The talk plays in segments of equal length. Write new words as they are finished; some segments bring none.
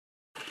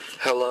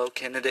Hello,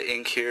 Canada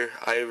Inc. here.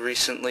 I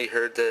recently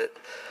heard that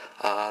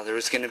there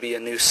was going to be a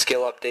new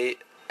skill update,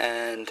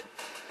 and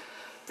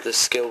the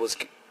skill was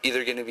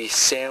either going to be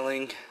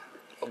sailing,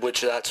 which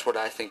that's what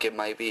I think it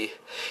might be,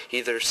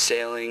 either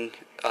sailing,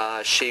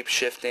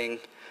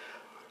 shape-shifting,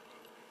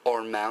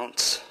 or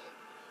mounts.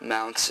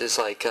 Mounts is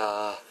like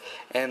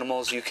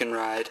animals you can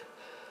ride.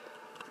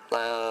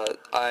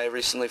 I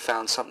recently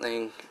found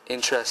something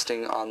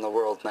interesting on the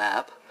world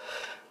map,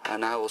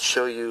 and I will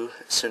show you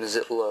as soon as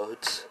it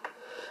loads.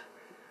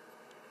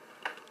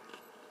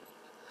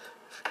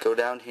 Go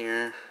down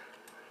here,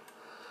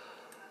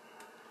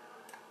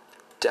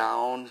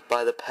 down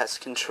by the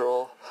pest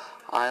control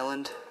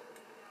island,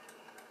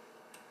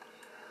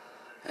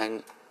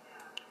 and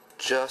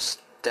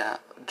just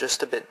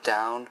a bit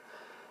down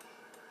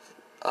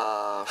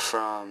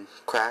from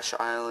Crash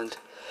Island,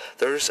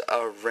 there's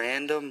a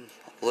random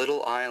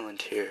little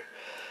island here,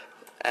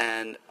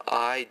 and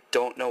I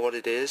don't know what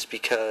it is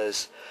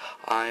because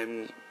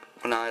when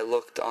I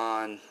looked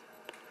on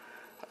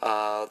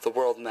the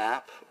world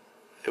map,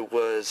 it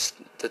was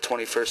the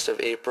 21st of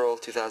April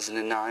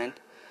 2009.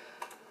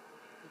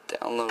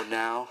 Download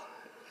now.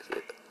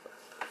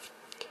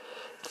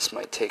 This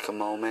might take a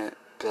moment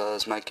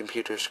because my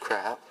computer's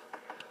crap.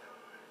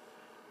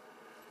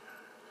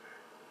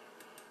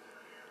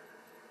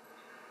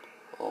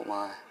 Oh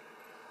my.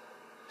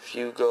 If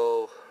you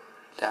go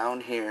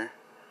down here,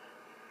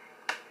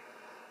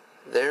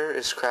 there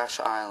is Crash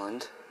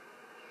Island,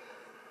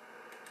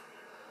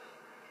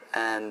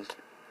 and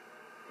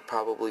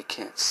probably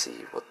can't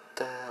see what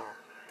the hell.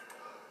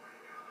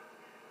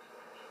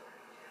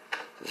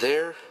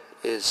 There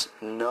is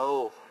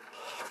no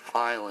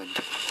island.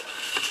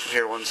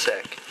 Here, one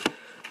sec.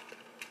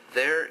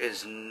 There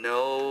is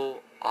no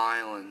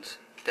island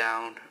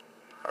down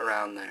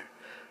around there.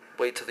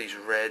 Wait till these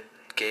red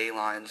gay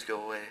lines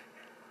go away.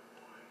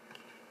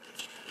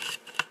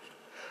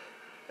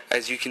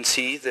 As you can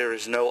see, there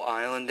is no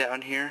island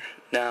down here.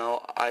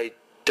 Now, I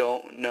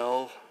don't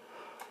know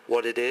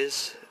what it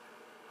is,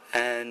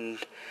 and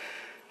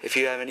if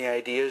you have any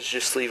ideas,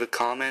 just leave a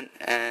comment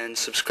and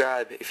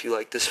subscribe if you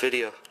like this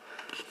video.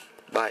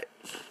 Bye.